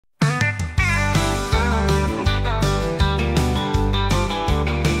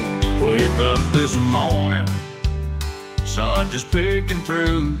up this morning, sun just peeking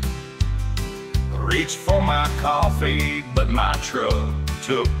through. Reached for my coffee, but my truck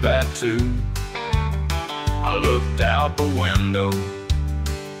took that too. I looked out the window,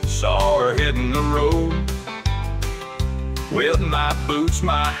 saw her hitting the road, with my boots,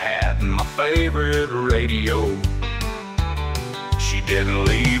 my hat, and my favorite radio. She didn't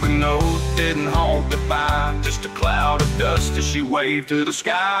leave a note, didn't honk goodbye, just a cloud of dust as she waved to the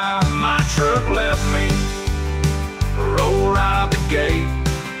sky. My truck left me, rolled out the gate,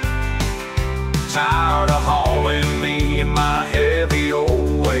 tired of hauling me in my heavy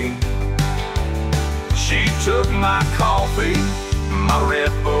old weight. She took my coffee, my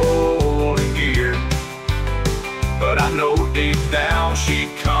Red Bull and gear, but I know deep down she'd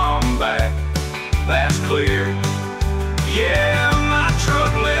come back, that's clear. Yeah, my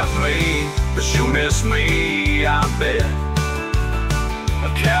truck left me, but she'll miss me, I bet.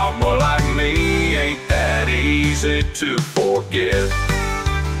 A cowboy like me ain't that easy to forget.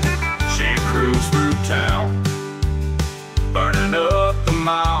 She cruised through town, burning up the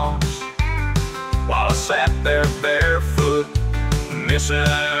miles, while I sat there barefoot, missing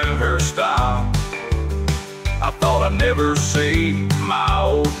her style. I thought I'd never see my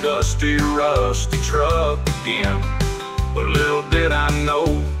old dusty, rusty truck again, but little did I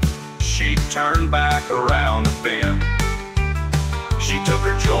know she'd turn back around the bend. She took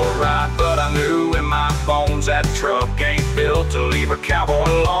her joyride, but I knew in my bones that truck ain't built to leave her cowboy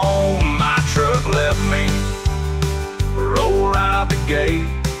alone. My truck left me, rolled out the gate,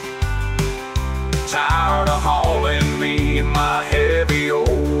 tired of hauling me in my heavy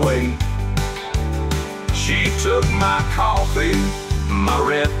old weight. She took my coffee, my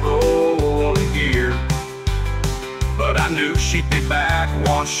Red Bull and gear, but I knew she'd be back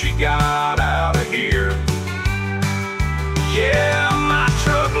once she got out of here. Yeah, my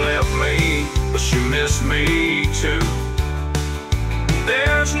truck left me, but she missed me too.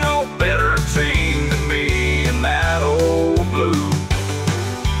 There's no better team than me in that old blue.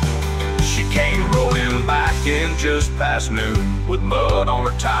 She came rolling back in just past noon, with mud on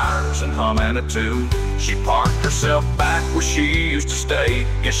her tires and humming a tune. She parked herself back where she used to stay.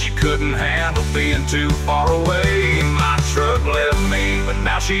 Guess she couldn't handle being too far away. My truck left me, but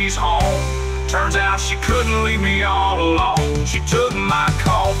now she's home. Turns out she couldn't leave me all alone. She took my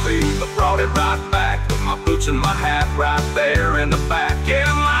coffee, but brought it right back, with my boots and my hat right there in the back. Yeah,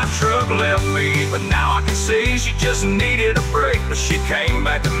 my truck left me, but now I can see she just needed a break, but she came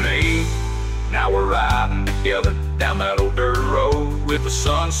back to me. Now we're riding together down that old dirt road, with the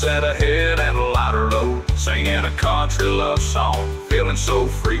sunset ahead and a lighter load, singing a country love song, feeling so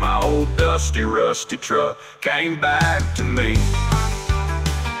free. My old dusty, rusty truck came back to me.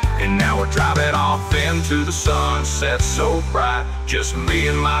 And now we're driving off into the sunset so bright, just me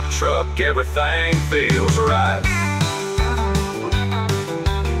and my truck, everything feels right.